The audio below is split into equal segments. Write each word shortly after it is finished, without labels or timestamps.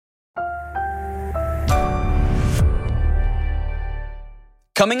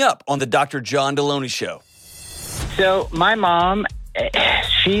Coming up on the Dr. John Deloney Show. So my mom,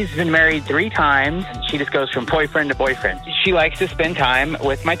 she's been married 3 times. She just goes from boyfriend to boyfriend. She likes to spend time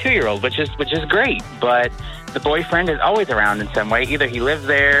with my 2-year-old, which is great. But the boyfriend is always around in some way. Either he lives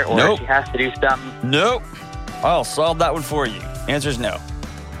there or she has to do something. Nope. I'll solve that one for you. Answer is no.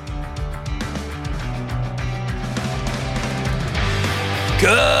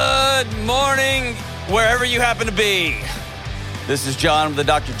 Good morning, wherever you happen to be. This is John with the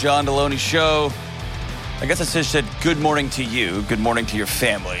Dr. John Deloney Show. I guess I just said good morning to you, good morning to your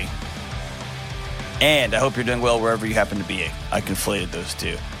family. And I hope you're doing well wherever you happen to be. I conflated those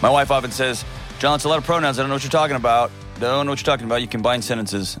two. My wife often says, John, it's a lot of pronouns. I don't know what you're talking about. Don't know what you're talking about. You combine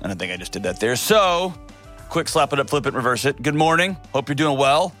sentences. And I think I just did that there. So, quick slap it up, flip it, reverse it. Good morning. Hope you're doing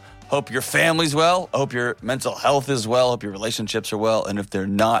well. Hope your family's well. I hope your mental health is well. Hope your relationships are well. And if they're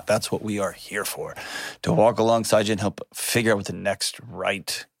not, that's what we are here for. To walk alongside you and help figure out what the next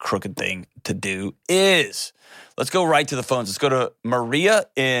right crooked thing to do is. Let's go right to the phones. Let's go to Maria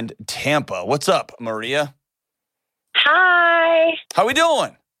in Tampa. What's up, Maria? Hi. How we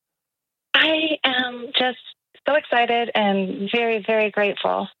doing? I am just so excited and very, very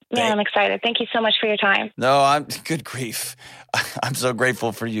grateful. Yeah, I'm excited. Thank you so much for your time. No, I'm good grief. I'm so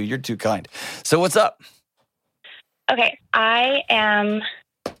grateful for you. You're too kind. So what's up? Okay, I am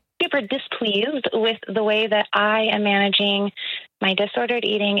super displeased with the way that I am managing my disordered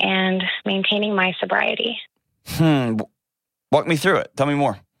eating and maintaining my sobriety. Walk me through it. Tell me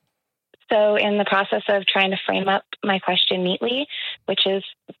more. So in the process of trying to frame up my question neatly, which is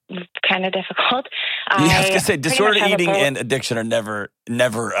kind of difficult. I was going to say, disordered eating and addiction are never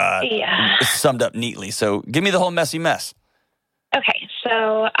summed up neatly. So give me the whole messy mess. Okay.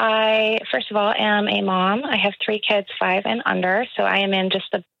 So I, first of all, am a mom. I have 3 kids, 5 and under. So I am in just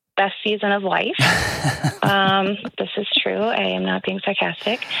the best season of life. This is true. I am not being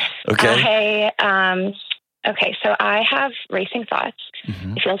sarcastic. Okay. Okay, so I have racing thoughts.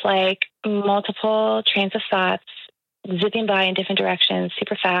 Mm-hmm. It feels like multiple trains of thoughts zipping by in different directions,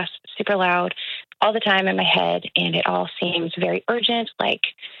 super fast, super loud, all the time in my head, and it all seems very urgent, like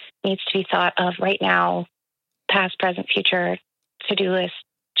needs to be thought of right now, past, present, future, to-do list,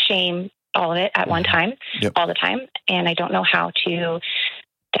 shame, all of it at one time, all the time, and I don't know how to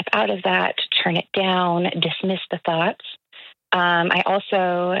step out of that, turn it down, dismiss the thoughts. I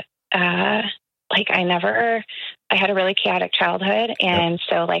also... I had a really chaotic childhood. And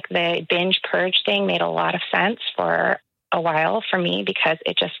so like the binge purge thing made a lot of sense for a while for me because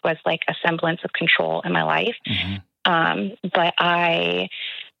it just was like a semblance of control in my life. Mm-hmm. But I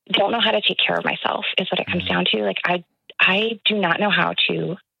don't know how to take care of myself is what it comes down to. Like I do not know how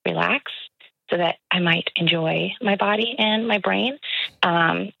to relax so that I might enjoy my body and my brain.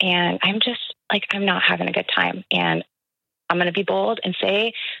 And I'm just like, I'm not having a good time. And I'm going to be bold and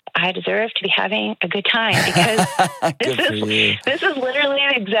say I deserve to be having a good time because this is literally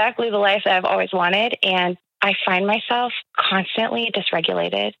exactly the life that I've always wanted. And I find myself constantly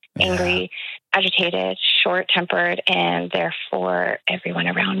dysregulated, angry, agitated, short-tempered, and therefore everyone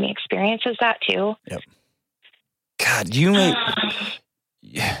around me experiences that too. Yep. God, you may...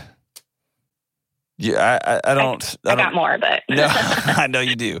 I don't... I got more, but... No, I know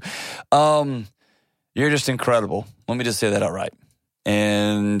you do. You're just incredible. Let me just say that outright.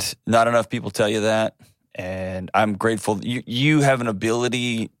 And not enough people tell you that. And I'm grateful. You have an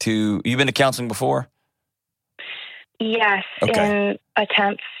ability to... You've been to counseling before? Yes. Okay. In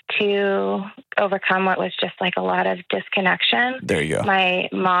attempts to overcome what was just like a lot of disconnection. There you go. My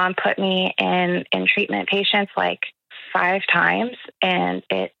mom put me in treatment patients like 5 times, and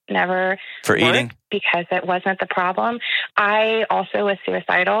it never for worked eating because it wasn't the problem. I also was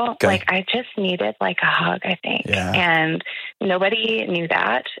suicidal. Okay. Like I just needed like a hug, I think. Yeah. And nobody knew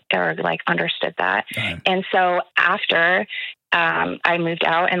that or like understood that. Right. And so after I moved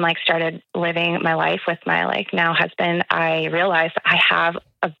out and like started living my life with my like now husband, I realized I have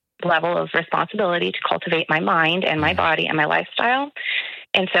a level of responsibility to cultivate my mind and my body and my lifestyle.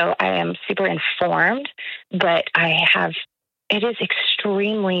 And so I am super informed, but it is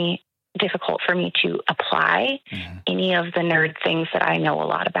extremely difficult for me to apply any of the nerd things that I know a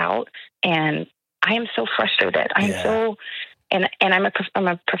lot about. And I am so frustrated. And I'm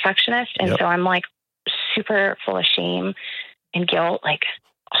a perfectionist. And so I'm like super full of shame and guilt, like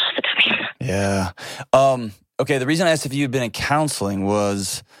all the time. Yeah. Okay. The reason I asked if you had been in counseling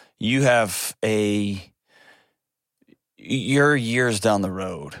was you're years down the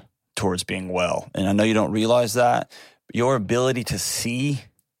road towards being well. And I know you don't realize that. But your ability to see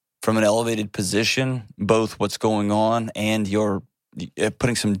from an elevated position, both what's going on and your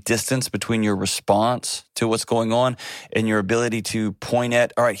putting some distance between your response to what's going on and your ability to point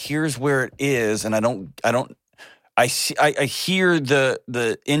at, all right, here's where it is, and I hear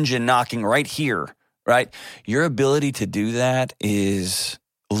the engine knocking right here, right? Your ability to do that is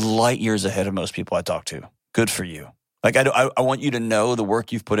light years ahead of most people I talk to. Good for you. Like, I want you to know the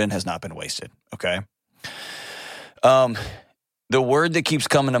work you've put in has not been wasted, okay? The word that keeps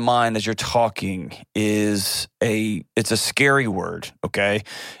coming to mind as you're talking it's a scary word, okay?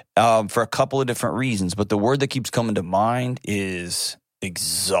 For a couple of different reasons, but the word that keeps coming to mind is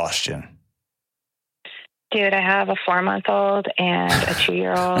exhaustion. Dude, I have a 4-month-old and a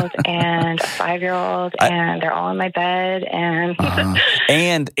 2-year-old and a 5-year-old, and they're all in my bed. And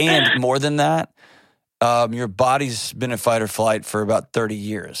and more than that, your body's been in fight or flight for about 30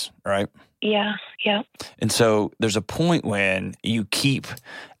 years, right? Yeah. And so there's a point when you keep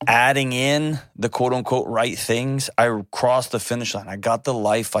adding in the quote-unquote right things. I crossed the finish line. I got the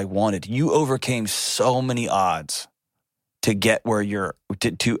life I wanted. You overcame so many odds to get where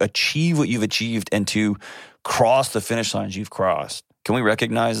to achieve what you've achieved and to cross the finish lines you've crossed. Can we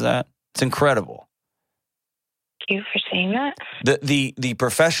recognize that? It's incredible. Thank you for saying that. The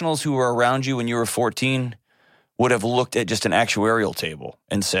professionals who were around you when you were 14 would have looked at just an actuarial table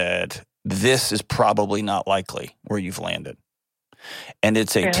and said, this is probably not likely where you've landed. And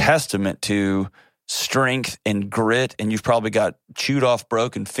it's a testament to strength and grit, and you've probably got chewed off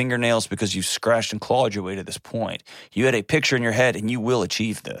broken fingernails because you've scratched and clawed your way to this point. You had a picture in your head, and you will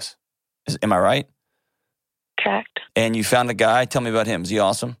achieve this. Am I right? Correct. And you found a guy. Tell me about him. Is he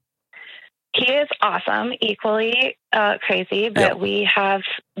awesome? He is awesome, equally crazy, but we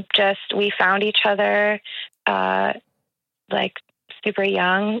found each other like super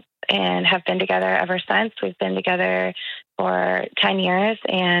young and have been together ever since. We've been together for 10 years,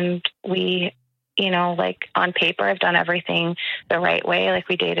 and we, like on paper, have done everything the right way. Like,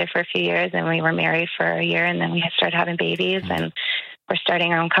 we dated for a few years, and we were married for a year, and then we started having babies, and we're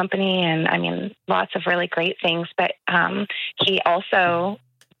starting our own company, and I mean, lots of really great things. But he also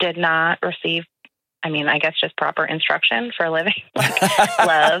did not receive, I guess, just proper instruction for living, like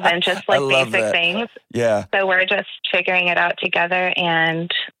love and just like basic things. Yeah. So we're just figuring it out together, and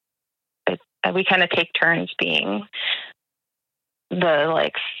we kind of take turns being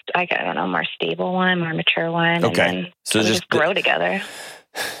the, I don't know, more stable one, more mature one. Okay. And then so we just grow together.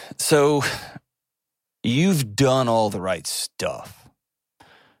 So you've done all the right stuff.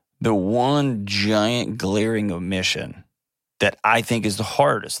 The one giant glaring omission that I think is the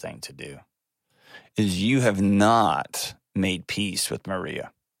hardest thing to do is you have not made peace with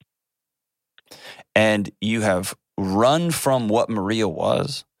Maria. And you have run from what Maria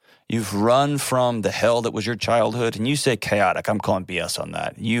was. You've run from the hell that was your childhood. And you say chaotic. I'm calling BS on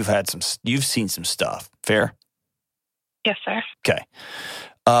that. You've seen some stuff. Fair? Yes, sir. Okay.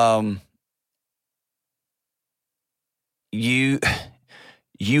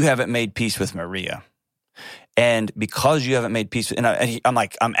 You haven't made peace with Maria. And because you haven't made peace, and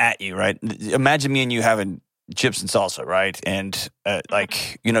I'm at you, right? Imagine me and you having chips and salsa, right? And I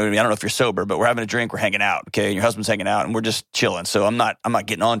don't know if you're sober, but we're having a drink, we're hanging out, okay? And your husband's hanging out, and we're just chilling. So I'm not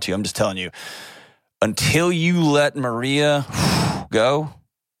getting on to you. I'm just telling you, until you let Maria go,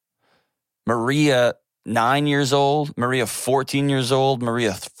 Maria 9 years old, Maria 14 years old,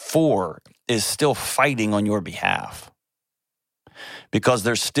 Maria 4 is still fighting on your behalf. Because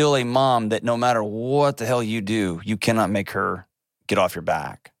there's still a mom that no matter what the hell you do, you cannot make her get off your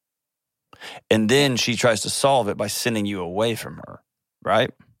back. And then she tries to solve it by sending you away from her,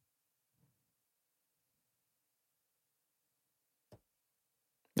 right?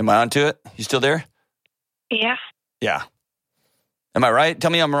 Am I onto it? You still there? Yeah. Yeah. Am I right?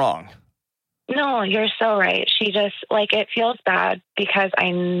 Tell me I'm wrong. No, you're so right. She just, it feels bad because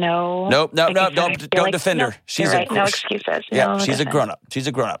I know. Nope, don't defend her. She's right. No excuses. Yeah, she's a grown-up. She's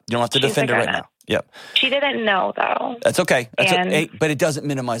a grown-up. You don't have to defend her right now. Yep. She didn't know, though. That's okay. But it doesn't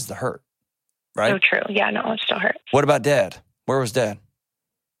minimize the hurt, right? So true. Yeah, no, it still hurts. What about Dad? Where was Dad?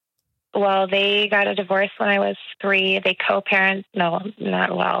 Well, they got a divorce when I was 3. They co-parent. No,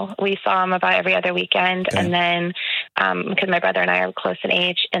 not well. We saw him about every other weekend. Okay. And then, because my brother and I are close in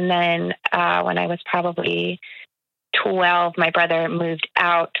age. And then when I was probably 12, my brother moved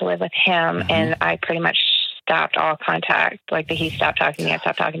out to live with him. Mm-hmm. And I pretty much stopped all contact. He stopped talking to me. I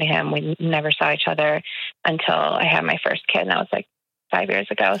stopped talking to him. We never saw each other until I had my first kid. And that was 5 years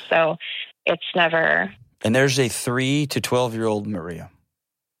ago. So it's never. And there's a 3 to 12-year-old Maria.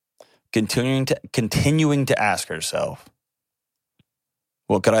 Continuing to ask herself,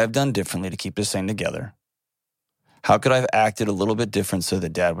 what could I have done differently to keep this thing together? How could I have acted a little bit different so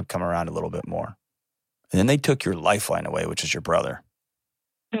that Dad would come around a little bit more? And then they took your lifeline away, which is your brother.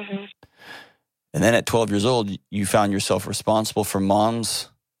 Mm-hmm. And then at 12 years old, you found yourself responsible for mom's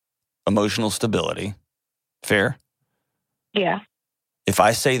emotional stability. Fair? Yeah. If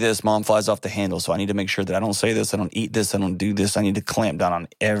I say this, mom flies off the handle. So I need to make sure that I don't say this, I don't eat this, I don't do this. I need to clamp down on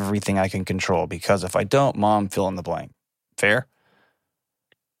everything I can control, because if I don't, mom, fill in the blank. Fair?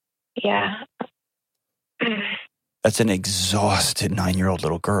 Yeah. That's an exhausted 9-year-old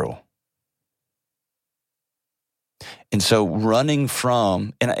little girl. And so running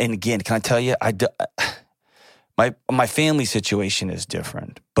from, and again, can I tell you, my family situation is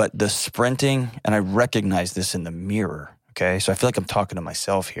different, but the sprinting, and I recognize this in the mirror, okay? So I feel like I'm talking to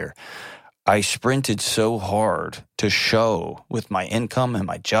myself here. I sprinted so hard to show with my income and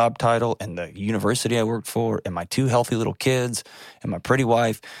my job title and the university I worked for and my 2 healthy little kids and my pretty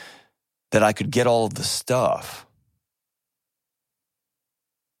wife that I could get all of the stuff.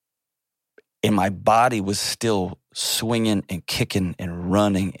 And my body was still swinging and kicking and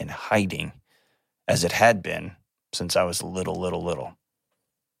running and hiding as it had been since I was little.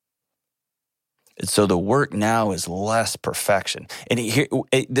 And so the work now is less perfection. And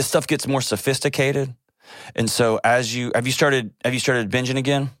this stuff gets more sophisticated. And so have you started binging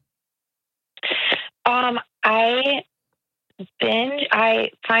again? I binge.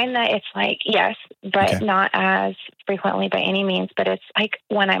 I find that it's like, yes, but Okay. not as frequently by any means, but it's like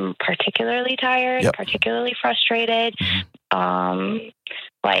when I'm particularly tired, Yep. particularly frustrated, Mm-hmm.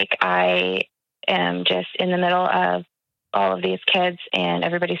 like I am just in the middle of all of these kids and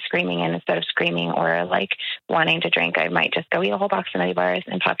everybody's screaming, and instead of screaming or like wanting to drink, I might just go eat a whole box of nutty bars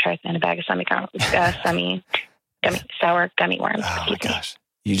and Pop-Tarts and a bag of sour gummy worms. Oh my Excuse me. gosh.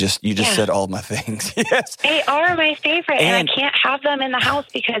 You just Yeah. said all my things. Yes. They are my favorite, and And- I can't have them in the house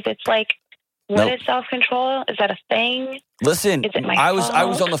because it's like, what Nope. is self-control? Is that a thing? Listen, Is it my I was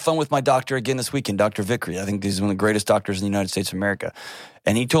fault? on the phone with my doctor again this weekend, Dr. Vickery. I think he's one of the greatest doctors in the United States of America.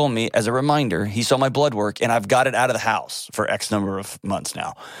 And he told me, as a reminder, he saw my blood work, and I've got it out of the house for X number of months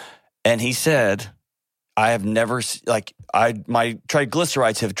now. And he said, I have never, my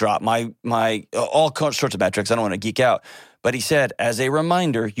triglycerides have dropped, my all sorts of metrics. I don't want to geek out. But he said, as a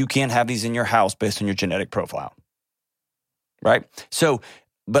reminder, you can't have these in your house based on your genetic profile. Right? So,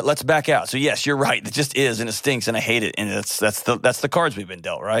 but let's back out. So yes, you're right. It just is, and it stinks, and I hate it. And that's the cards we've been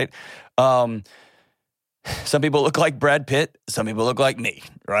dealt, right? Some people look like Brad Pitt. Some people look like me,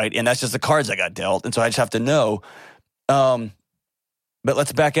 right? And that's just the cards I got dealt. And so I just have to know. But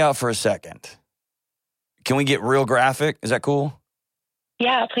let's back out for a second. Can we get real graphic? Is that cool?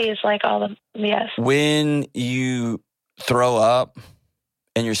 Yeah, please. Yes. When you throw up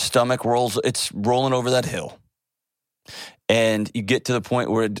and your stomach it's rolling over that hill. And you get to the point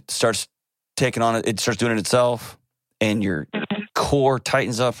where it starts taking on it starts doing it itself, and your core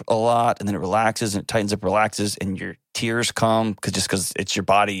tightens up a lot, and then it relaxes, and it tightens up, relaxes, and your tears come because it's your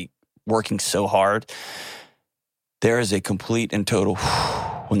body working so hard. There is a complete and total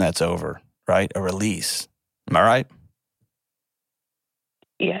when that's over, right? A release. Am I right?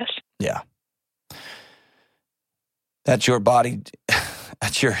 Yes. Yeah. That's your body,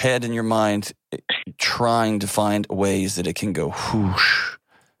 that's your head and your mind trying to find ways that it can go whoosh.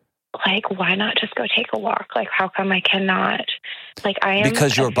 Like, why not just go take a walk? Like, how come I cannot? Like, I am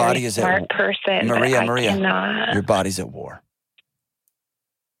Because your a body very is smart person. Maria, but I cannot. your body's at war.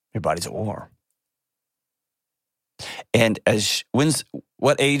 Your body's at war. And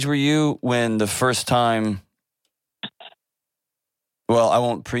what age were you when the first time? Well,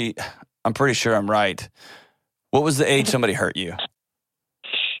 I'm pretty sure I'm right. What was the age somebody hurt you?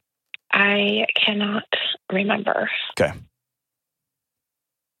 I cannot remember. Okay.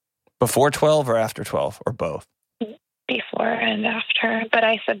 Before 12 or after 12 or both? Before and after, but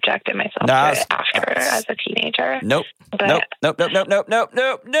I subjected myself Nah, to it after as a teenager. Nope. But Nope. man,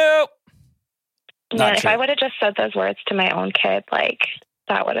 Not if true. I would have just said those words to my own kid, like,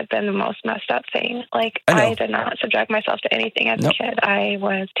 that would have been the most messed up thing. Like, I know. I did not subject myself to anything as Nope. a kid. I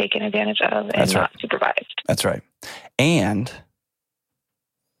was taken advantage of and That's right. not supervised. That's right. And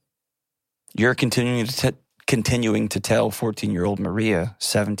you're continuing to tell 14-year-old Maria,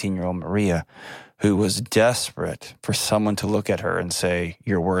 17-year-old Maria, who was desperate for someone to look at her and say,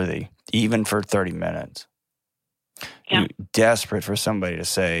 you're worthy, even for 30 minutes. Yeah. You're desperate for somebody to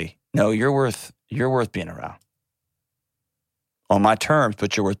say, no, you're worth being around. On my terms,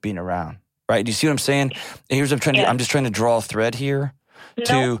 but you're worth being around. Right? Do you see what I'm saying? Here's what I'm just trying to draw a thread here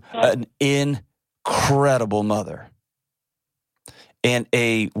to an incredible mother. And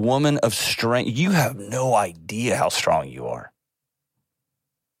a woman of strength. You have no idea how strong you are.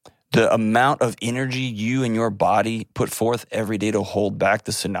 The amount of energy you and your body put forth every day to hold back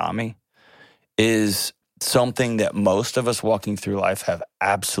the tsunami is something that most of us walking through life have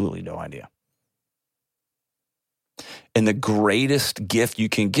absolutely no idea. And the greatest gift you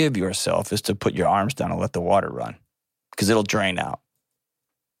can give yourself is to put your arms down and let the water run, because it'll drain out.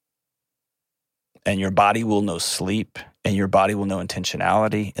 And your body will know sleep, and your body will know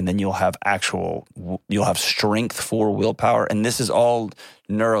intentionality, and then you'll have strength for willpower. And this is all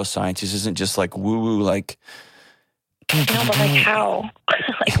neuroscience. This isn't just like woo-woo, like... No, but like how?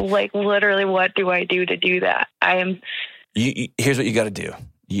 like literally, what do I do to do that? Here's what you got to do.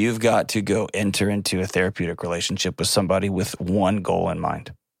 You've got to go enter into a therapeutic relationship with somebody with one goal in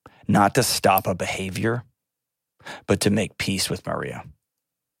mind. Not to stop a behavior, but to make peace with Maria.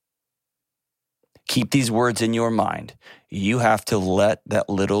 Keep these words in your mind. You have to let that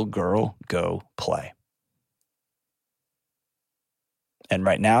little girl go play. And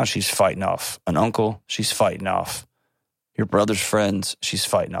right now, she's fighting off an uncle. She's fighting off your brother's friends. She's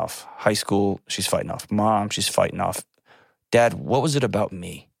fighting off high school. She's fighting off mom. She's fighting off Dad. What was it about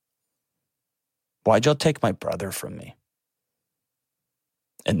me? Why'd y'all take my brother from me?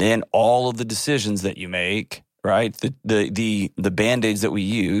 And then all of the decisions that you make, right? The Band-Aids that we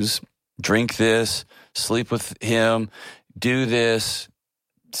use, drink this, sleep with him, do this,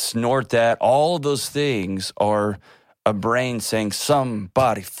 snort that. All of those things are a brain saying,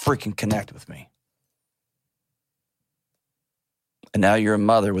 somebody freaking connect with me. And now you're a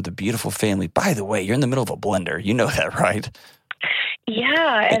mother with a beautiful family. By the way, you're in the middle of a blender. You know that, right?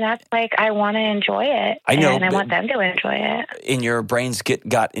 Yeah, and that's like, I want to enjoy it. I know. And I want them to enjoy it. And your brains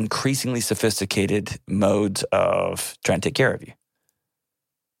got increasingly sophisticated modes of trying to take care of you.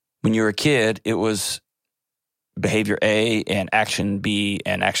 When you were a kid, it was behavior A and action B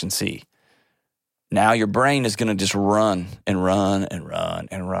and action C. Now your brain is going to just run and run and run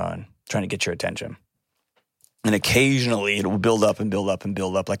and run, trying to get your attention. And occasionally it will build up and build up and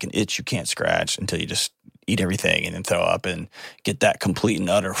build up like an itch you can't scratch until you just eat everything and then throw up and get that complete and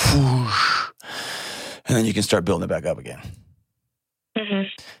utter whoosh. And then you can start building it back up again. Mm-hmm.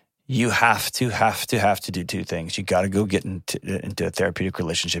 You have to do two things. You got to go get into a therapeutic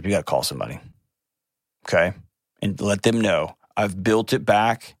relationship. You got to call somebody. Okay? And let them know, I've built it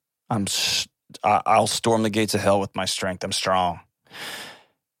back. I'll storm the gates of hell with my strength. I'm strong.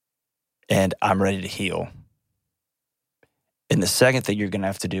 And I'm ready to heal. And the second thing you're going to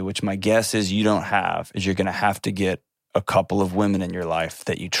have to do, which my guess is you don't have, is you're going to have to get a couple of women in your life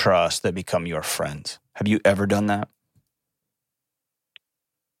that you trust that become your friends. Have you ever done that?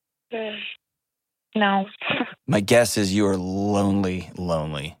 No. My guess is you are lonely.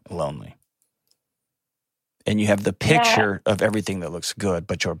 And you have the picture of everything that looks good,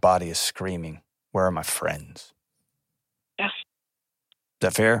 but your body is screaming, where are my friends? Yeah. Is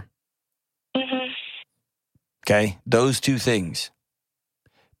that fair? Mm-hmm. Okay, those two things.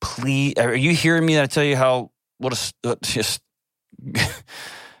 Please, are you hearing me? I tell you what a just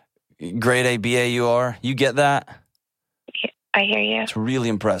grade A, BA you are. You get that? I hear you. It's really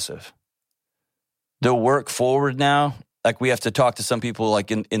impressive. The work forward now, like we have to talk to some people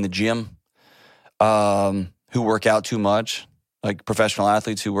like in the gym who work out too much, like professional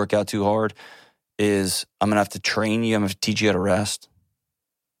athletes who work out too hard, is I'm going to have to train you. I'm going to teach you how to rest,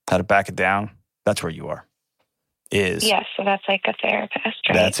 how to back it down. That's where you are. Yes, so that's like a therapist,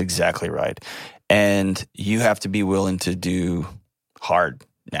 right? That's exactly right. And you have to be willing to do hard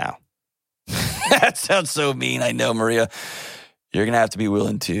now. That sounds so mean. I know, Maria. You're going to have to be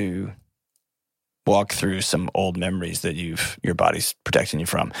willing to walk through some old memories that your body's protecting you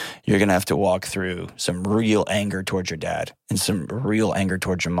from. You're going to have to walk through some real anger towards your dad and some real anger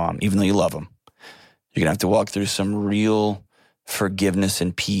towards your mom, even though you love them. You're going to have to walk through some real forgiveness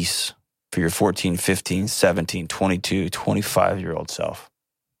and peace for your 14, 15, 17, 22, 25-year-old self.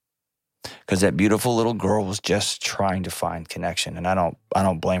 Because that beautiful little girl was just trying to find connection, and I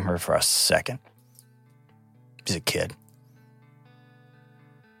don't blame her for a second. She's a kid.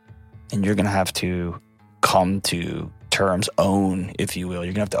 And you're going to have to come to terms, own, if you will.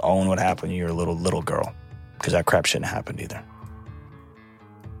 You're going to have to own what happened when you were a little girl, because that crap shouldn't have happened either.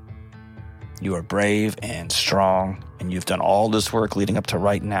 You are brave and strong, and you've done all this work leading up to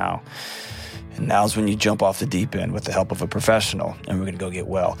right now. And now's when you jump off the deep end with the help of a professional, and we're going to go get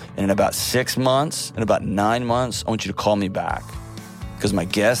well. And in about 6 months, in about 9 months, I want you to call me back. Because my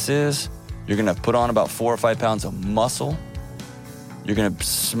guess is you're going to put on about 4 or 5 pounds of muscle. You're going to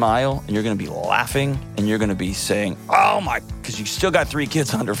smile, and you're going to be laughing, and you're going to be saying, oh my, because you still got 3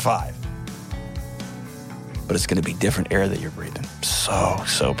 kids under 5. But it's going to be different air that you're breathing.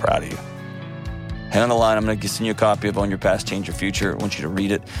 So proud of you. Hang on the line. I'm going to send you a copy of Own Your Past, Change Your Future. I want you to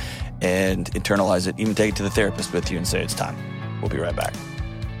read it and internalize it. Even take it to the therapist with you and say it's time. We'll be right back.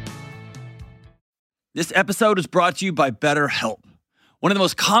 This episode is brought to you by BetterHelp. One of the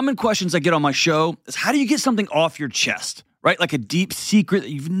most common questions I get on my show is, how do you get something off your chest, right? Like a deep secret that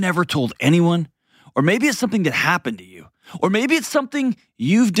you've never told anyone. Or maybe it's something that happened to you. Or maybe it's something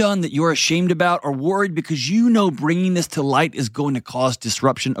you've done that you're ashamed about or worried because you know bringing this to light is going to cause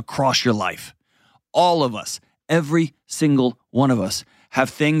disruption across your life. All of us, every single one of us, have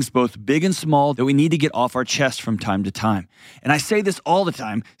things both big and small that we need to get off our chest from time to time. And I say this all the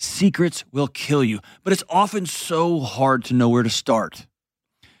time, secrets will kill you, but it's often so hard to know where to start.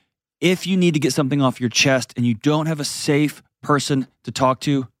 If you need to get something off your chest and you don't have a safe person to talk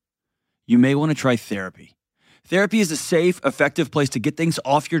to, you may want to try therapy. Therapy is a safe, effective place to get things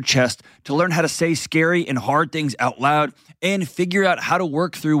off your chest, to learn how to say scary and hard things out loud, and figure out how to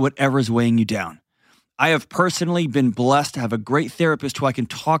work through whatever is weighing you down. I have personally been blessed to have a great therapist who I can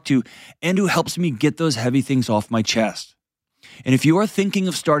talk to and who helps me get those heavy things off my chest. And if you are thinking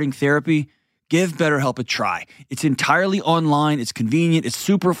of starting therapy, give BetterHelp a try. It's entirely online, it's convenient, it's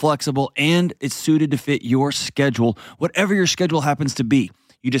super flexible, and it's suited to fit your schedule, whatever your schedule happens to be.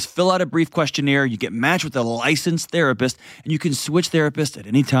 You just fill out a brief questionnaire, you get matched with a licensed therapist, and you can switch therapists at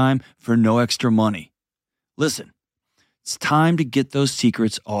any time for no extra money. Listen, it's time to get those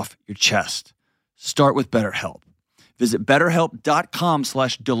secrets off your chest. Start with BetterHelp. Visit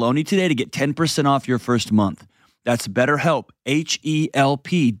BetterHelp.com/Delony today to get 10% off your first month. That's BetterHelp,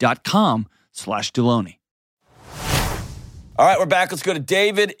 HELP.com/Delony. All right, we're back. Let's go to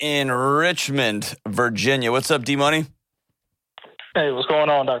David in Richmond, Virginia. What's up, D-Money? Hey, what's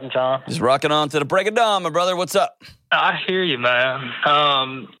going on, Dr. John? Just rocking on to the break of dawn, my brother. What's up? I hear you, man.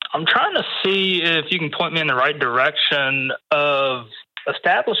 I'm trying to see if you can point me in the right direction of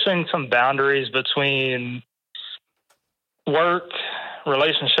establishing some boundaries between work,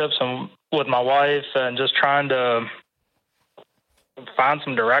 relationships, and with my wife, and just trying to find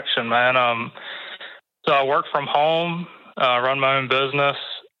some direction, man. So I work from home, run my own business,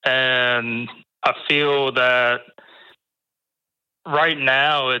 and I feel that right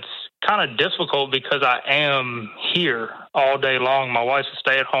now it's kind of difficult because I am here all day long. My wife's a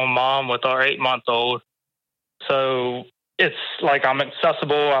stay-at-home mom with our 8-month-old. So it's like I'm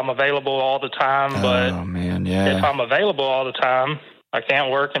accessible, I'm available all the time, but if I'm available all the time, I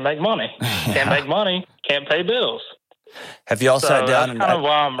can't work and make money. Can't make money, can't pay bills. Have you all sat down? That's kind of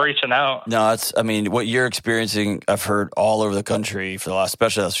why I'm reaching out. No, what you're experiencing, I've heard all over the country for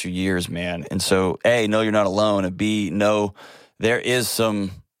especially the last few years, man. And so, A, no, you're not alone, and B, no, there is some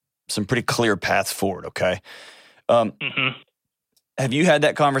pretty clear paths forward, okay? Have you had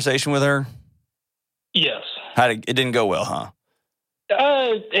that conversation with her? Yes. It didn't go well, huh?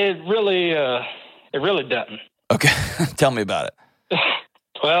 It really didn't. Okay. Tell me about it.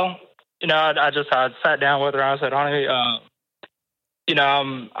 Well, I sat down with her and I said, honey,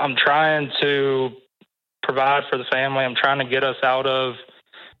 I'm trying to provide for the family. I'm trying to get us out of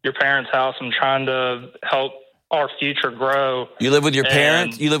your parents' house. I'm trying to help our future grow. You live with your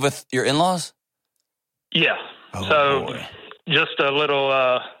parents? You live with your in-laws? Yeah. Oh, so boy. Just a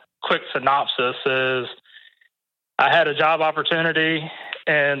little quick synopsis is I had a job opportunity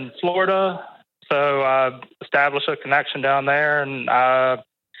in Florida, so I established a connection down there, and I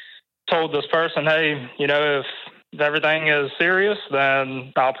told this person, hey, if everything is serious,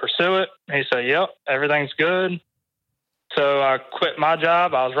 then I'll pursue it. He said, yep, everything's good. So I quit my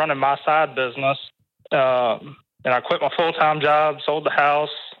job. I was running my side business, and I quit my full-time job, sold the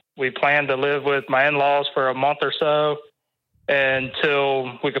house. We planned to live with my in-laws for a month or so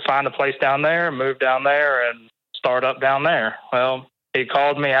until we could find a place down there, move down there, and start up down there. Well, he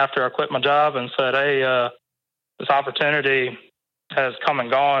called me after I quit my job and said, hey, this opportunity has come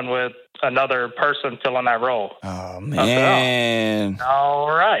and gone with another person filling that role. Oh, man. Said, all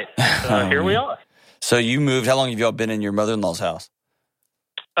right. So here we are. So you moved. How long have y'all been in your mother-in-law's house?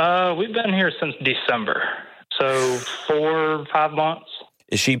 We've been here since December. So 4 or 5 months.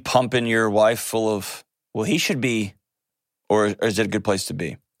 Is she pumping your wife full of, well, he should be, or is it a good place to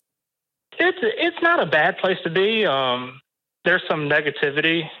be? It's not a bad place to be. There's some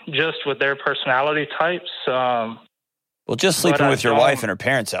negativity just with their personality types. Well, just sleeping with your wife in her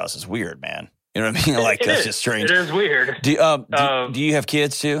parents' house is weird, man. You know what I mean? That's just strange. It is weird. Do you have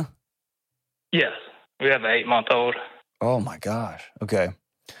kids too? Yes, we have an 8-month-old. Oh my gosh. Okay.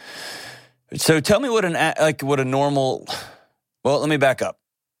 So tell me what a normal. Well, let me back up.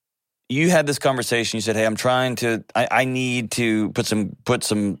 You had this conversation. You said, "Hey, I need to put some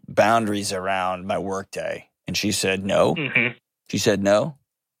boundaries around my workday," and she said, "No." Mm-hmm. She said, "No."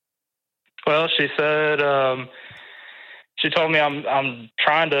 Well, she said, she told me, "I'm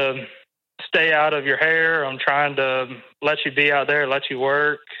trying to stay out of your hair. I'm trying to let you be out there, let you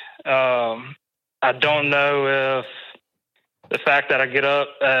work." I don't know if the fact that I get up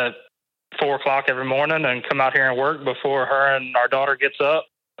at 4 o'clock every morning and come out here and work before her and our daughter gets up,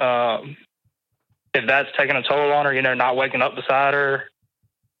 if that's taking a toll on her, not waking up beside her,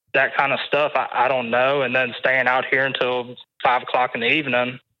 that kind of stuff, I don't know. And then staying out here until 5 o'clock in the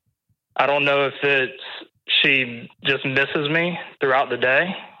evening, I don't know if she just misses me throughout the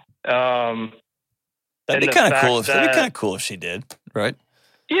day. That'd be kind of cool. That'd be kind of cool if she did, right?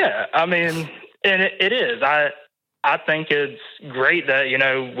 Yeah, I mean, and it is. I think it's great that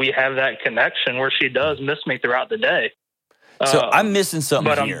we have that connection where she does miss me throughout the day. So I'm missing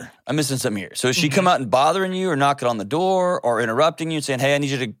something here. So is she come out and bothering you or knocking on the door or interrupting you and saying, hey, I need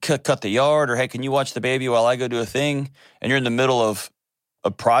you to cut the yard, or hey, can you watch the baby while I go do a thing? And you're in the middle of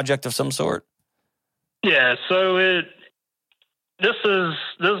a project of some sort? Yeah, so this is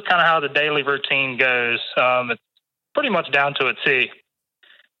kind of how the daily routine goes. It's pretty much down to a T.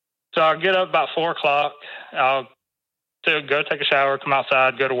 So I'll get up about 4 o'clock. I'll go take a shower, come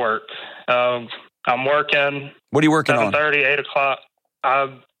outside, go to work. I'm working. What are you working on? 7:30, 8 o'clock.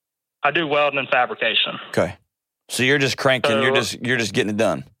 I do welding and fabrication. Okay. So you're just cranking. So you're just getting it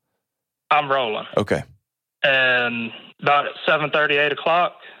done. I'm rolling. Okay. And about 7:30, 8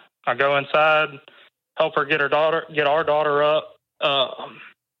 o'clock, I go inside, help her get our daughter up,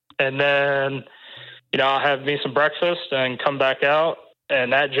 and then I'll have me some breakfast and come back out,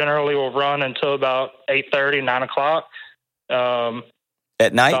 and that generally will run until about 8:30, 9 o'clock.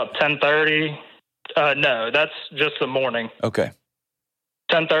 At night? About 10:30. No, that's just the morning. Okay.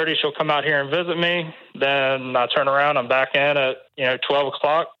 10:30, she'll come out here and visit me. Then I turn around, I'm back in at 12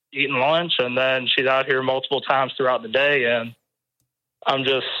 o'clock eating lunch, and then she's out here multiple times throughout the day, and I'm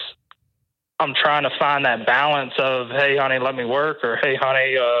trying to find that balance of, hey, honey, let me work, or hey,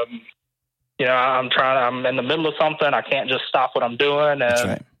 honey, I'm in the middle of something. I can't just stop what I'm doing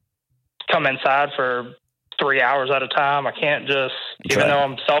and come inside for 3 hours at a time. I can't just, even though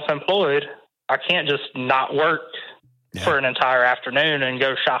I'm self-employed, I can't just not work for an entire afternoon and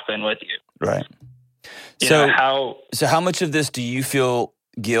go shopping with you. Right. So how much of this do you feel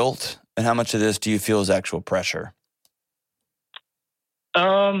guilt, and how much of this do you feel is actual pressure? As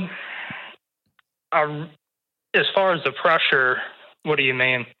far as the pressure, what do you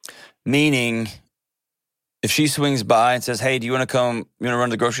mean? Meaning, if she swings by and says, hey, do you want to run to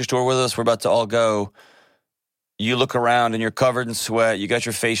the grocery store with us? We're about to all go. You look around and you're covered in sweat. You got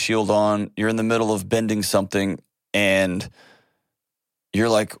your face shield on. You're in the middle of bending something. And you're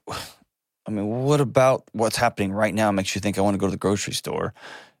like, what about what's happening right now makes you think I want to go to the grocery store?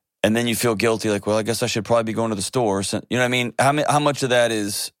 And then you feel guilty, like, well, I guess I should probably be going to the store. So, you know what I mean? How much of that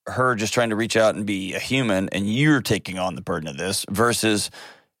is her just trying to reach out and be a human, and you're taking on the burden of this, versus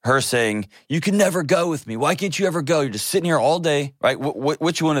her saying, you can never go with me. Why can't you ever go? You're just sitting here all day, right?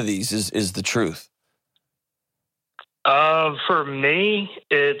 Which one of these is the truth? For me,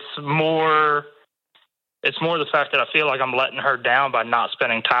 it's more the fact that I feel like I'm letting her down by not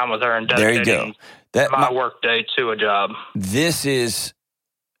spending time with her and dedicating my work day to a job.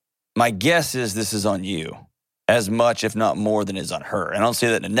 My guess is this is on you as much, if not more, than is on her. And I don't say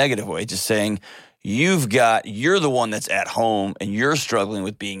that in a negative way, just saying you're the one that's at home and you're struggling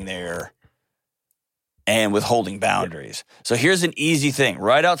with being there and with holding boundaries. So here's an easy thing.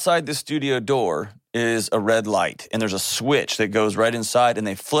 Right outside the studio door is a red light, and there's a switch that goes right inside, and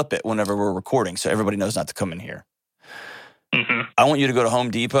they flip it whenever we're recording, so everybody knows not to come in here. Mm-hmm. I want you to go to Home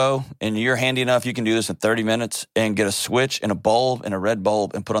Depot, and you're handy enough, you can do this in 30 minutes, and get a switch and a bulb and a red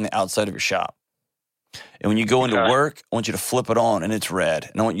bulb and put on the outside of your shop. And when you go into work, I want you to flip it on, and it's red.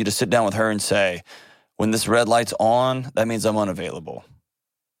 And I want you to sit down with her and say, when this red light's on, that means I'm unavailable.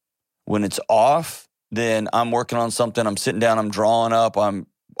 When it's off, then I'm working on something, I'm sitting down, I'm drawing up, I'm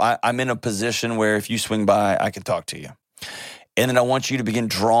in a position where if you swing by, I can talk to you. And then I want you to begin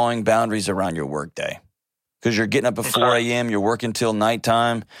drawing boundaries around your workday, because you're getting up at 4 a.m., you're working till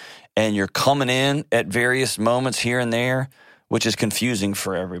nighttime, and you're coming in at various moments here and there, which is confusing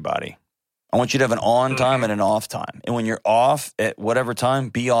for everybody. I want you to have an on time and an off time. And when you're off at whatever time,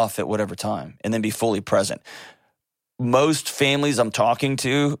 be off at whatever time, and then be fully present. Most families I'm talking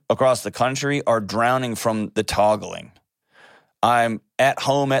to across the country are drowning from the toggling. I'm at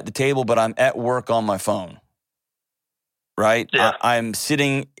home at the table, but I'm at work on my phone, right? Yeah. I'm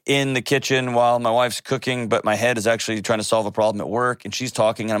sitting in the kitchen while my wife's cooking, but my head is actually trying to solve a problem at work, and she's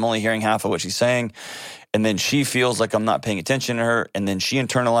talking, and I'm only hearing half of what she's saying. And then she feels like I'm not paying attention to her, and then she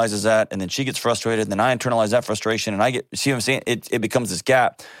internalizes that, and then she gets frustrated, and then I internalize that frustration, and see what I'm saying? It becomes this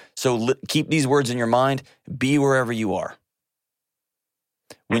gap. So keep these words in your mind. Be wherever you are.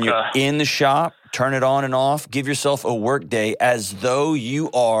 When you're in the shop, turn it on and off. Give yourself a work day as though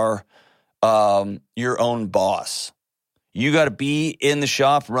you are your own boss. You got to be in the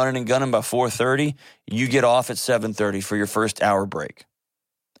shop running and gunning by 4:30. You get off at 7:30 for your first hour break.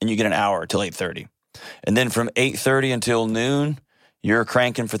 And you get an hour till 8:30. And then from 8:30 until noon, you're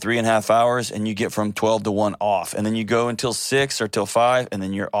cranking for 3.5 hours, and you get from 12 to 1 off. And then you go until 6 or till 5, and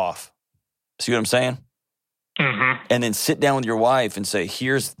then you're off. See what I'm saying? Mm-hmm. And then sit down with your wife and say,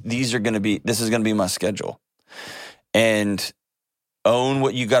 this is going to be my schedule. And own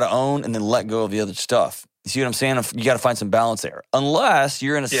what you got to own, and then let go of the other stuff. You see what I'm saying? You got to find some balance there. Unless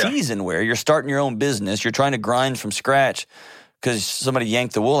you're in a season where you're starting your own business, you're trying to grind from scratch because somebody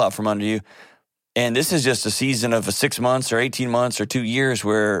yanked the wool out from under you. And this is just a season of 6 months or 18 months or 2 years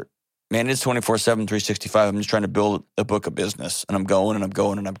where, man, it's 24/7, 365. I'm just trying to build a book of business, and I'm going and I'm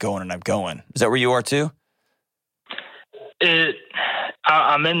going and I'm going and I'm going. Is that where you are too?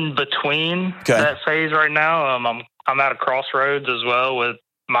 I'm in between that phase right now. I'm at a crossroads as well with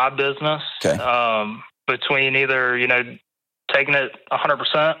my business. Okay. Between either, taking it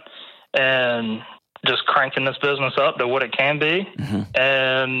 100% and just cranking this business up to what it can be,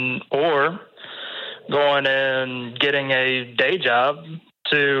 or going and getting a day job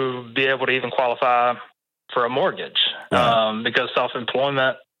to be able to even qualify for a mortgage. Because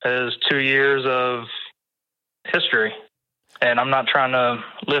self-employment is 2 years of history, and I'm not trying to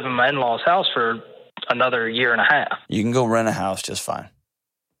live in my in-laws' house for another year and a half. You can go rent a house just fine.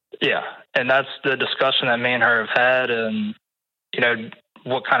 Yeah, and that's the discussion that me and her have had, and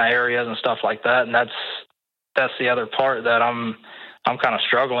what kind of areas and stuff like that. And that's the other part that I'm kind of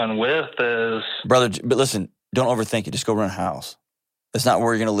struggling with is, brother. But listen, don't overthink it. Just go rent a house. It's not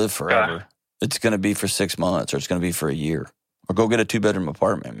where you're going to live forever. Okay. It's going to be for 6 months, or it's going to be for a year, or go get a 2-bedroom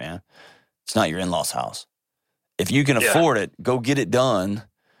apartment, man. It's not your in-laws' house. If you can afford it, go get it done.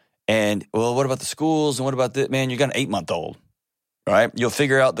 And what about the schools? And what about that? Man, you got an 8-month-old. Right? You'll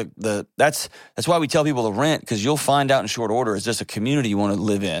figure out that's why we tell people to rent, because you'll find out in short order, is this a community you want to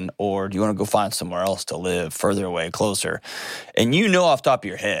live in, or do you want to go find somewhere else to live further away, closer? And off the top of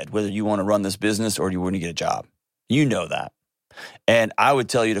your head whether you want to run this business or you want to get a job. You know that. And I would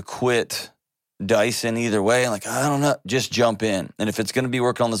tell you to quit dicing either way. Like, I don't know, just jump in. And if it's going to be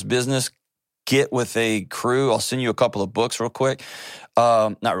working on this business, get with a crew. I'll send you a couple of books real quick.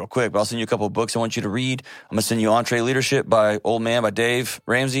 Not real quick, but I'll send you a couple of books I want you to read. I'm going to send you Entree Leadership by Dave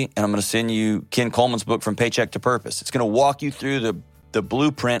Ramsey, and I'm going to send you Ken Coleman's book, From Paycheck to Purpose. It's going to walk you through the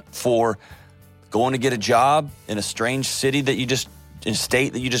blueprint for going to get a job in a strange city in a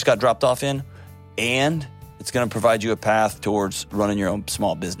state that you just got dropped off in, and it's going to provide you a path towards running your own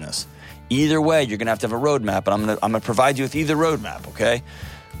small business. Either way, you're going to have a roadmap, and I'm going to provide you with either roadmap, okay?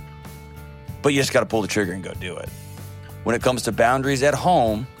 But you just got to pull the trigger and go do it. When it comes to boundaries at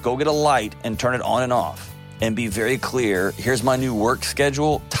home, go get a light and turn it on and off. And be very clear, here's my new work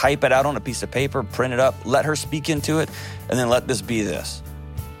schedule. Type it out on a piece of paper, print it up, let her speak into it, and then let this be this.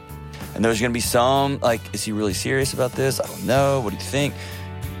 And there's going to be some, like, is he really serious about this? I don't know. What do you think?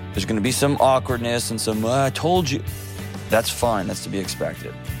 There's going to be some awkwardness and some, I told you. That's fine. That's to be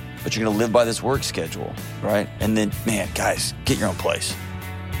expected. But you're going to live by this work schedule, right? And then, man, guys, get your own place.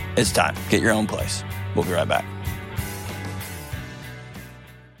 It's time. Get your own place. We'll be right back.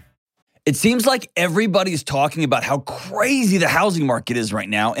 It seems like everybody's talking about how crazy the housing market is right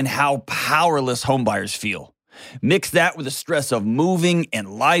now and how powerless homebuyers feel. Mix that with the stress of moving and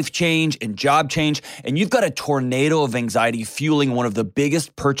life change and job change, and you've got a tornado of anxiety fueling one of the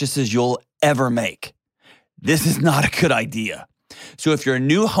biggest purchases you'll ever make. This is not a good idea. So if you're a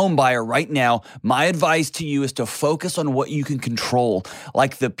new home buyer right now, my advice to you is to focus on what you can control,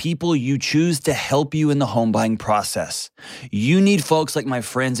 like the people you choose to help you in the home buying process. You need folks like my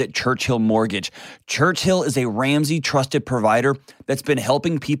friends at Churchill Mortgage. Churchill is a Ramsey trusted provider that's been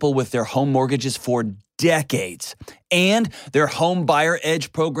helping people with their home mortgages for decades. And their Home Buyer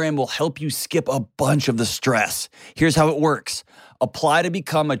Edge program will help you skip a bunch of the stress. Here's how it works. Apply to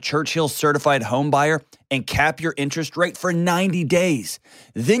become a Churchill certified home buyer and cap your interest rate for 90 days.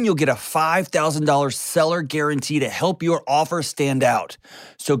 Then you'll get a $5,000 seller guarantee to help your offer stand out.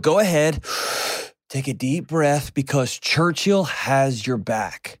 So go ahead, take a deep breath, because Churchill has your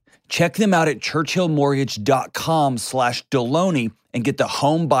back. Check them out at churchillmortgage.com/Deloney and get the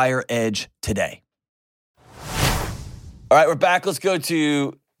Home Buyer Edge today. All right, we're back. Let's go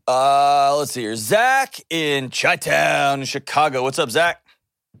to let's see here. Zach in Chi-Town, Chicago. What's up, Zach?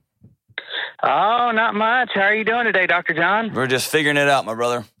 Oh, not much. How are you doing today, Dr. John? We're just figuring it out, my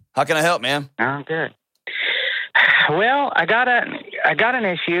brother. How can I help, man? Oh, good. Well, I got an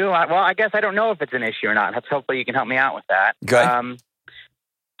issue. I guess I don't know if it's an issue or not. Hopefully you can help me out with that. Okay.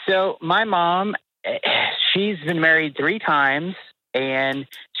 So my mom, she's been married 3 times. and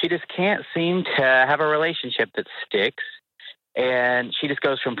she just can't seem to have a relationship that sticks. And she just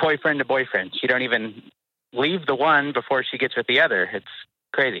goes from boyfriend to boyfriend. She don't even leave the one before she gets with the other. It's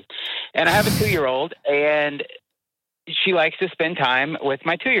crazy. And I have a 2-year-old, and she likes to spend time with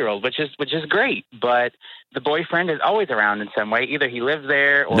my 2-year-old, which is great. But the boyfriend is always around in some way. Either he lives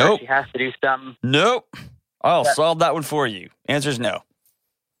there or she has to do something. Nope. I'll solve that one for you. Answer is no.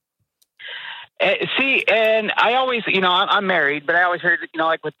 See, and I always, I'm married, but I always heard,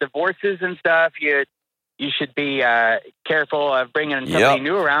 like with divorces and stuff, you should be careful of bringing somebody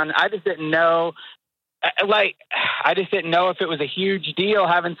new around. I just didn't know. I just didn't know if it was a huge deal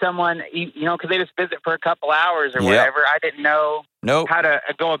having someone, because they just visit for a couple hours or whatever. I didn't know how to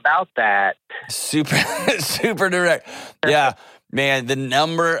go about that. Super direct. Yeah, man, the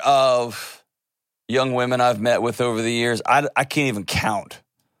number of young women I've met with over the years, I can't even count.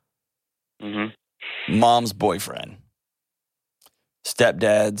 Mm-hmm. Mom's boyfriend,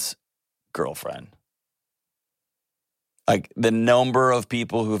 stepdad's girlfriend. Like the number of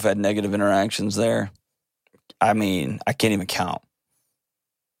people who've had negative interactions there, I mean, I can't even count.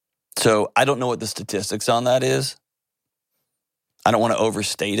 So I don't know what the statistics on that is. I don't want to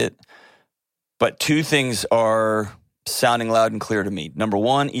overstate it. But two things are sounding loud and clear to me. Number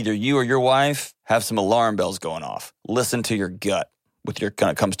one, either you or your wife have some alarm bells going off. Listen to your gut when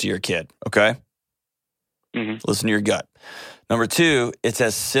it comes to your kid, okay? Mm-hmm. Listen to your gut. Number two, it's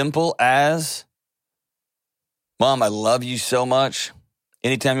as simple as, Mom, I love you so much.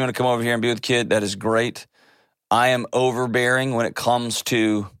 Anytime you want to come over here and be with the kid, that is great. I am overbearing when it comes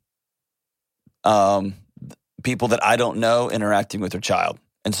to people that I don't know interacting with their child.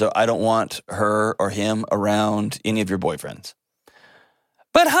 And so I don't want her or him around any of your boyfriends.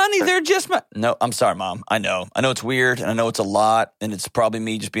 But honey, they're just No, I'm sorry, Mom. I know it's weird, and I know it's a lot, and it's probably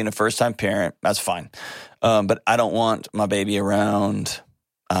me just being a first-time parent. That's fine. But I don't want my baby around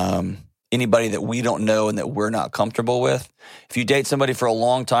anybody that we don't know and that we're not comfortable with. If you date somebody for a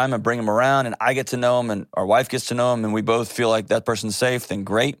long time and bring them around and I get to know them and our wife gets to know them and we both feel like that person's safe, then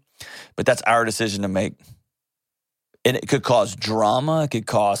great. But that's our decision to make. And it could cause drama. It could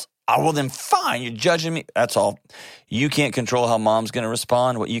cause, well, then fine, you're judging me. That's all. You can't control how Mom's going to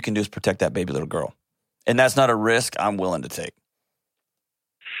respond. What you can do is protect that baby little girl. And that's not a risk I'm willing to take.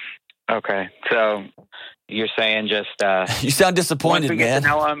 Okay. So you're saying just... you sound disappointed, once we man. get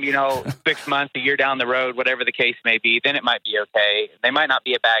to know them, 6 months, a year down the road, whatever the case may be, then it might be okay. They might not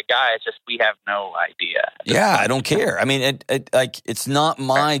be a bad guy. It's just we have no idea. Yeah, I don't care. I mean, it's not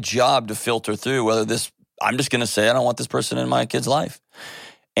my job to filter through whether this... I'm just going to say I don't want this person in my kid's life.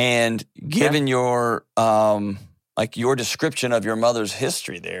 And given your your description of your mother's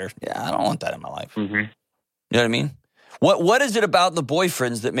history there, I don't want that in my life. Mm-hmm. You know what I mean? What is it about the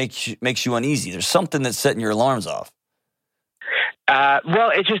boyfriends that makes you uneasy? There's something that's setting your alarms off. Well,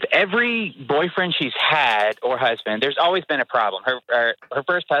 it's just every boyfriend she's had or husband, there's always been a problem. Her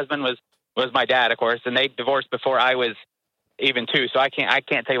first husband was my dad, of course, and they divorced before I was even 2. So I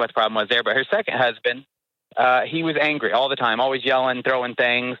can't tell you what the problem was there. But her second husband, he was angry all the time, always yelling, throwing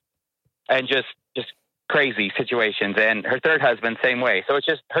things, and just crazy situations. And her third husband, same way. So it's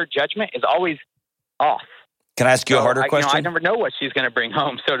just her judgment is always off. Can I ask you a harder question? I never know what she's going to bring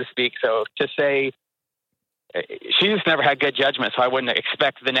home, so to speak. So to say she just never had good judgment, so I wouldn't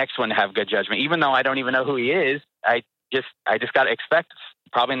expect the next one to have good judgment. Even though I don't even know who he is, I just got to expect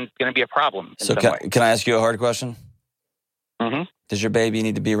it's probably going to be a problem. So can I ask you a hard question? Mm-hmm. Does your baby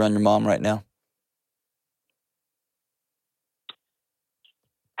need to be around your mom right now?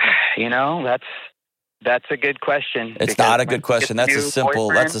 That's a good question. It's not a good question. That's a simple.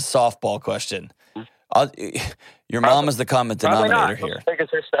 Boyfriend. That's a softball question. Your mom is the common denominator here. Figures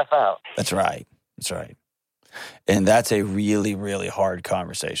her stuff out. That's right. And that's a really, really hard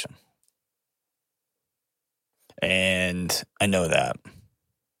conversation. And I know that.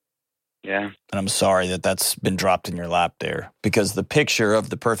 Yeah. And I'm sorry that that's been dropped in your lap there, because the picture of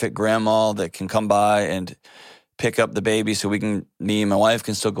the perfect grandma that can come by and pick up the baby so me and my wife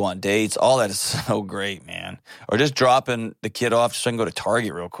can still go on dates, all that is so great, man. Or just dropping the kid off so I can go to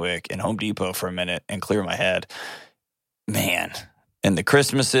Target real quick and Home Depot for a minute and clear my head. Man. And the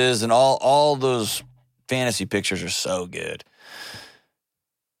Christmases and all those fantasy pictures are so good.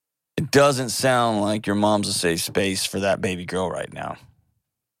 It doesn't sound like your mom's a safe space for that baby girl right now.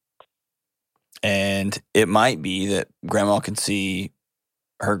 And it might be that grandma can see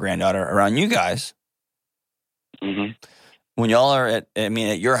her granddaughter around you guys. Mm-hmm. When y'all are at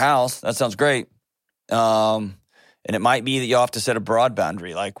your house, that sounds great. And it might be that you'll have to set a broad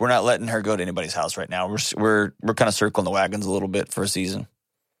boundary. Like, we're not letting her go to anybody's house right now. We're kind of circling the wagons a little bit for a season.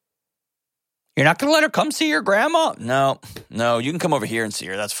 You're not going to let her come see your grandma? No, you can come over here and see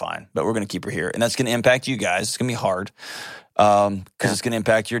her. That's fine. But we're going to keep her here. And that's going to impact you guys. It's going to be hard because it's going to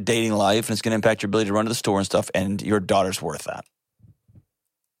impact your dating life and it's going to impact your ability to run to the store and stuff. And your daughter's worth that.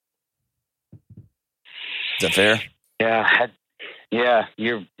 Is that fair? Yeah,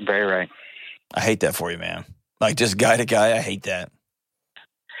 you're very right. I hate that for you, man. Like just guy to guy, I hate that.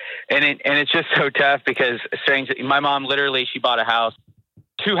 And it's just so tough because my mom literally, she bought a house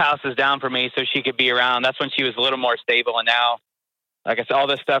 2 houses down from me so she could be around. That's when she was a little more stable. And now, like I said, all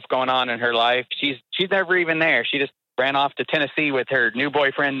this stuff going on in her life, she's never even there. She just ran off to Tennessee with her new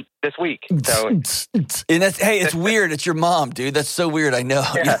boyfriend this week. So, and it's weird. It's your mom, dude. That's so weird. I know.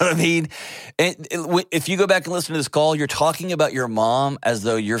 Yeah. You know what I mean? And if you go back and listen to this call, you're talking about your mom as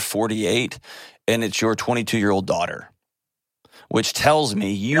though you're 48 and it's your 22-year-old daughter. Which tells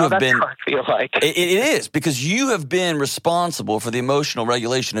me you have been. That's what I feel like. It is because you have been responsible for the emotional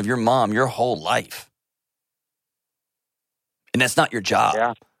regulation of your mom your whole life, and that's not your job.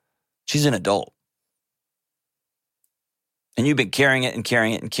 Yeah. She's an adult, and you've been carrying it and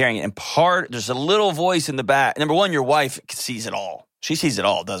carrying it and carrying it. And there's a little voice in the back. Number one, your wife sees it all. She sees it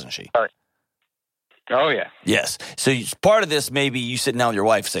all, doesn't she? Oh yeah. Yes. So part of this, maybe you sitting down with your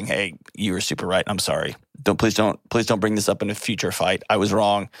wife saying, "Hey, you were super right. I'm sorry. Please don't bring this up in a future fight. I was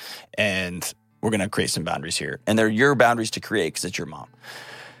wrong, and we're going to create some boundaries here." And they're your boundaries to create because it's your mom.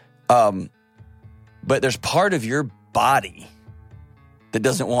 But there's part of your body that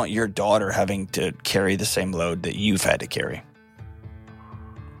doesn't want your daughter having to carry the same load that you've had to carry.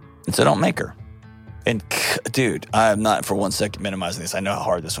 And so don't make her. And dude, I am not for 1 second minimizing this. I know how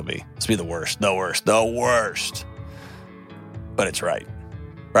hard this will be. This will be the worst. But it's right.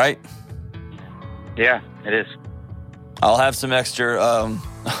 Right? Yeah, it is. I'll have some extra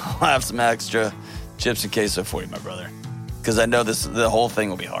chips and queso for you, my brother. Because I know the whole thing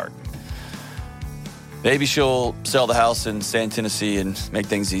will be hard. Maybe she'll sell the house and stay in Tennessee and make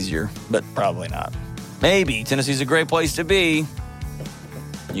things easier, but probably not. Maybe. Tennessee's a great place to be.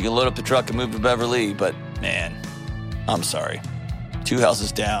 You can load up the truck and move to Beverly, but man, I'm sorry. 2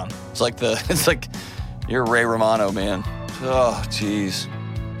 houses down. It's like you're Ray Romano, man. Oh, jeez.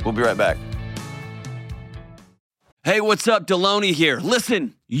 We'll be right back. Hey, what's up? Deloney here.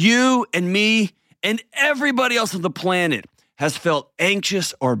 Listen, you and me and everybody else on the planet has felt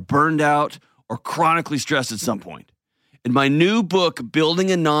anxious or burned out or chronically stressed at some point. In my new book,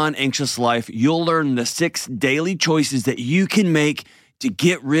 Building a Non-Anxious Life, you'll learn the 6 daily choices that you can make to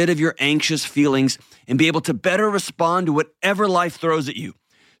get rid of your anxious feelings and be able to better respond to whatever life throws at you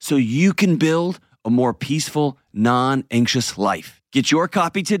so you can build a more peaceful, non-anxious life. Get your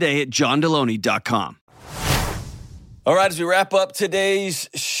copy today at johndeloney.com. All right, as we wrap up today's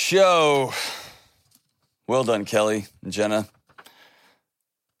show, well done, Kelly and Jenna.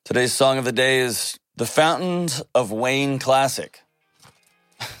 Today's song of the day is The Fountains of Wayne Classic.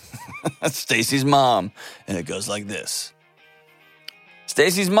 That's Stacy's mom, and it goes like this.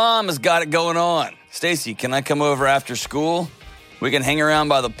 Stacy's mom has got it going on. Stacy, can I come over after school? We can hang around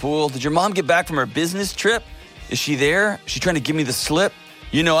by the pool. Did your mom get back from her business trip? Is she there? Is she trying to give me the slip?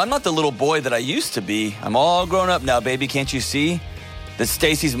 You know, I'm not the little boy that I used to be. I'm all grown up now, baby. Can't you see that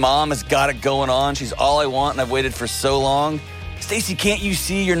Stacy's mom has got it going on? She's all I want, and I've waited for so long. Stacy, can't you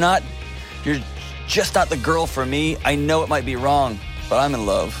see you're just not the girl for me? I know it might be wrong, but I'm in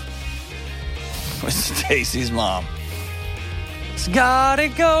love with Stacy's mom. It's got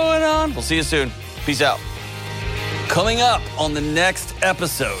it going on. We'll see you soon. Peace out. Coming up on the next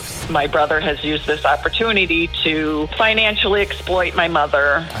episode. My brother has used this opportunity to financially exploit my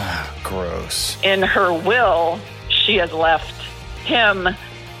mother. Gross. In her will, she has left him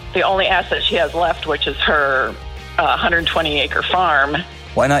the only asset she has left, which is her 120-acre farm.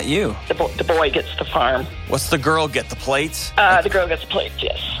 Why not you? The boy gets the farm. What's the girl get? The plates? The girl gets the plates,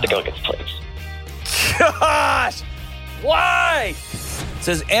 yes. The girl gets the plates. Gosh! Why? It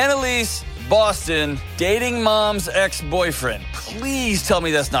says Annalise Boston dating mom's ex-boyfriend. Please tell me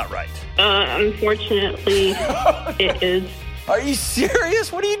that's not right. Unfortunately, it is. Are you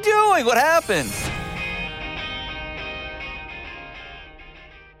serious? What are you doing? What happened?